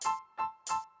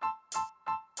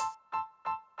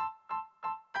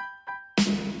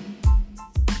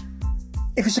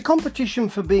if it's a competition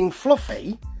for being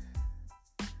fluffy,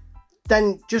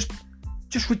 then just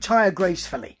retire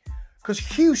gracefully. Because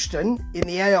Houston, in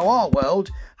the AOR world,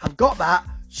 have got that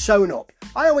sewn up.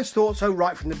 I always thought so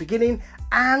right from the beginning,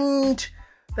 and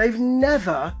they've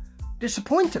never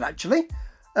disappointed, actually.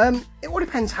 It all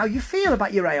depends how you feel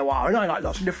about your AOR, and I like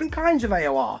lots of different kinds of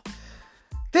AOR.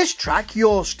 This track,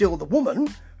 You're Still the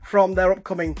Woman, from their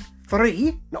upcoming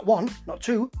 3, not 1, not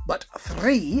 2, but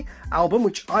 3 album,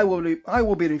 which I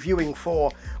will be reviewing for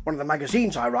one of the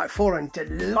magazines I write for, and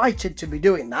delighted to be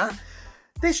doing that.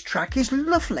 This track is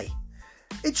lovely.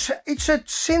 It's a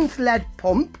synth-led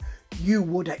pump. You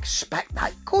would expect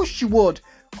that. Of course you would.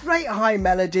 Great high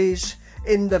melodies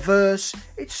in the verse.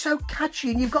 It's so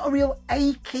catchy, and you've got a real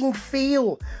aching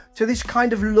feel to this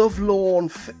kind of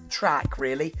lovelorn track,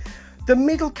 really. The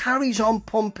middle carries on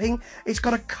pumping. It's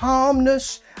got a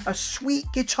calmness, a sweet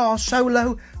guitar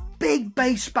solo, big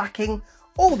bass backing.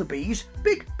 All the B's,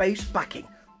 big bass backing.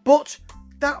 But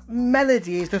that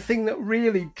melody is the thing that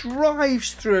really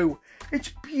drives through.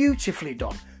 It's beautifully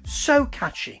done. So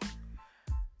catchy.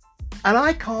 And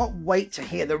I can't wait to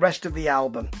hear the rest of the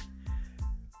album.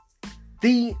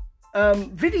 The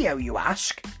video, you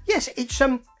ask? Yes, it's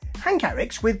Hank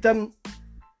Aarex with a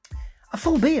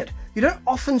full beard. You don't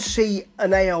often see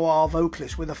an AOR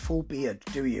vocalist with a full beard,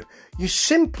 do you? You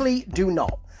simply do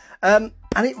not. And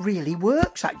it really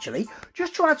works, actually,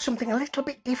 just to add something a little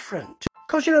bit different.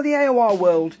 Because, you know, the AOR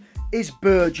world is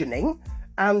burgeoning,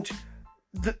 and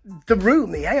the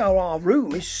AOR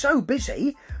room is so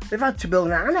busy, they've had to build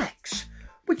an annex,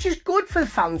 which is good for the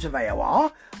fans of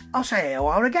AOR. I'll say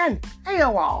AOR again.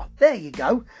 AOR, there you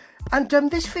go. And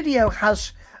this video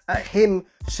has him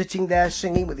sitting there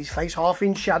singing with his face half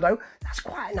in shadow. That's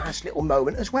quite a nice little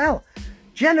moment as well.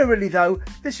 Generally, though,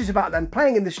 this is about them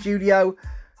playing in the studio,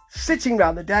 sitting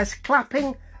around the desk,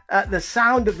 clapping at the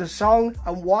sound of the song,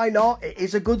 and why not? It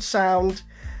is a good sound.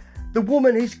 The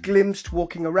woman is glimpsed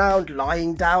walking around,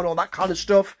 lying down, all that kind of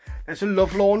stuff. There's a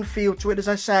lovelorn feel to it, as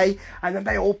I say, and then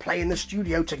they all play in the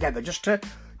studio together just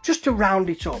to round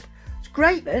it up. It's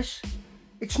great, this.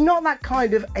 It's not that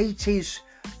kind of 80s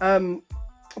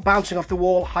bouncing off the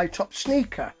wall high top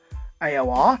sneaker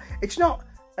AOR. It's not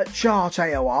a chart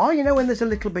AOR, you know, when there's a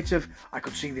little bit of I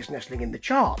could see this nestling in the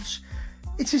charts.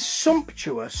 It's a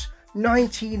sumptuous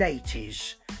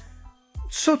 1980s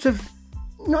sort of,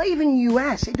 not even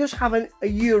US, it does have a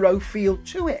Euro feel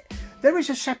to it. There is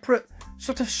a separate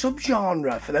sort of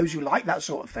subgenre for those who like that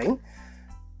sort of thing,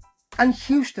 and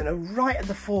Houston are right at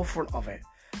the forefront of it.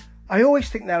 I always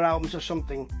think their albums are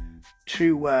something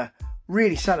to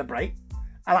really celebrate,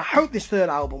 and I hope this third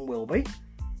album will be.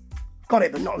 Got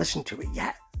it, but not listened to it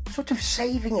yet. Sort of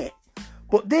saving it.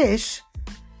 But this,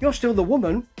 You're Still the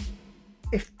Woman,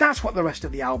 if that's what the rest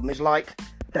of the album is like,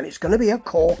 then it's going to be a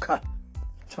corker.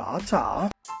 Ta-ta.